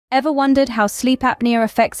Ever wondered how sleep apnea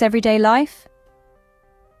affects everyday life?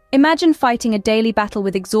 Imagine fighting a daily battle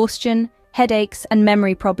with exhaustion, headaches, and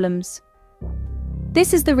memory problems.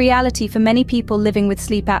 This is the reality for many people living with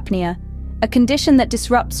sleep apnea, a condition that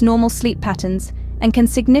disrupts normal sleep patterns and can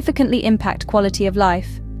significantly impact quality of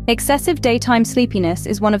life. Excessive daytime sleepiness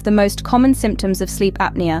is one of the most common symptoms of sleep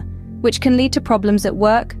apnea, which can lead to problems at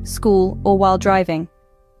work, school, or while driving.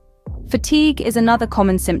 Fatigue is another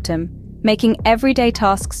common symptom, making everyday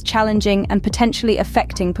tasks challenging and potentially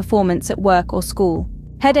affecting performance at work or school.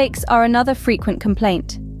 Headaches are another frequent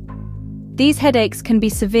complaint. These headaches can be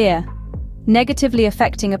severe, negatively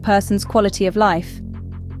affecting a person's quality of life.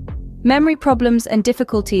 Memory problems and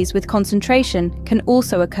difficulties with concentration can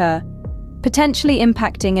also occur, potentially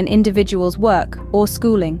impacting an individual's work or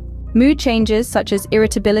schooling. Mood changes such as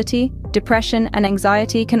irritability, depression, and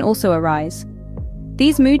anxiety can also arise.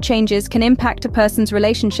 These mood changes can impact a person's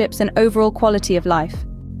relationships and overall quality of life.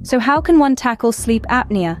 So how can one tackle sleep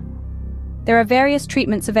apnea? There are various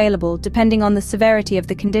treatments available depending on the severity of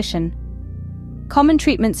the condition. Common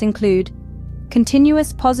treatments include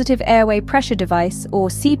continuous positive airway pressure device, or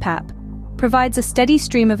CPAP, provides a steady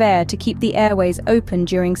stream of air to keep the airways open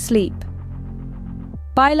during sleep.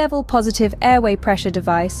 Bilevel positive airway pressure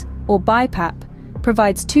device, or BiPAP,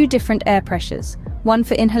 provides two different air pressures, one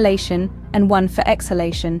for inhalation and one for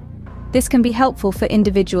exhalation. This can be helpful for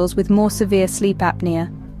individuals with more severe sleep apnea.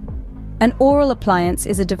 An oral appliance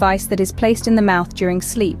is a device that is placed in the mouth during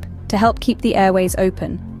sleep to help keep the airways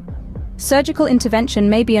open. Surgical intervention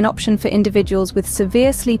may be an option for individuals with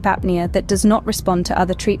severe sleep apnea that does not respond to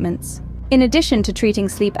other treatments. In addition to treating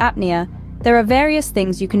sleep apnea, there are various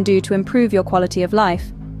things you can do to improve your quality of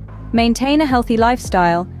life. Maintain a healthy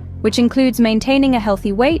lifestyle, which includes maintaining a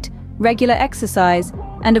healthy weight, regular exercise,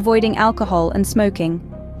 and avoiding alcohol and smoking.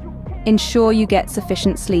 Ensure you get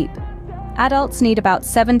sufficient sleep. Adults need about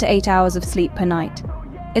 7 to 8 hours of sleep per night.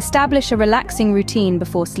 Establish a relaxing routine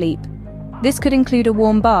before sleep. This could include a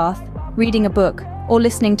warm bath, reading a book, or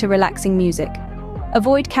listening to relaxing music.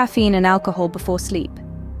 Avoid caffeine and alcohol before sleep.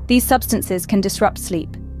 These substances can disrupt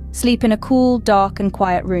sleep. Sleep in a cool, dark, and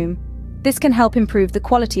quiet room. This can help improve the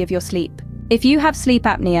quality of your sleep. If you have sleep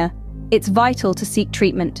apnea, it's vital to seek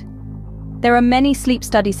treatment. There are many sleep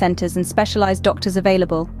study centers and specialized doctors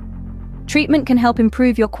available. Treatment can help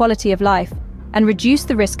improve your quality of life and reduce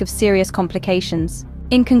the risk of serious complications.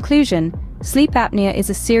 In conclusion, sleep apnea is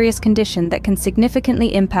a serious condition that can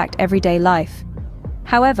significantly impact everyday life.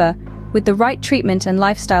 However, with the right treatment and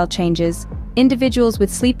lifestyle changes, individuals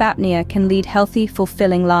with sleep apnea can lead healthy,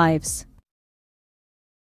 fulfilling lives.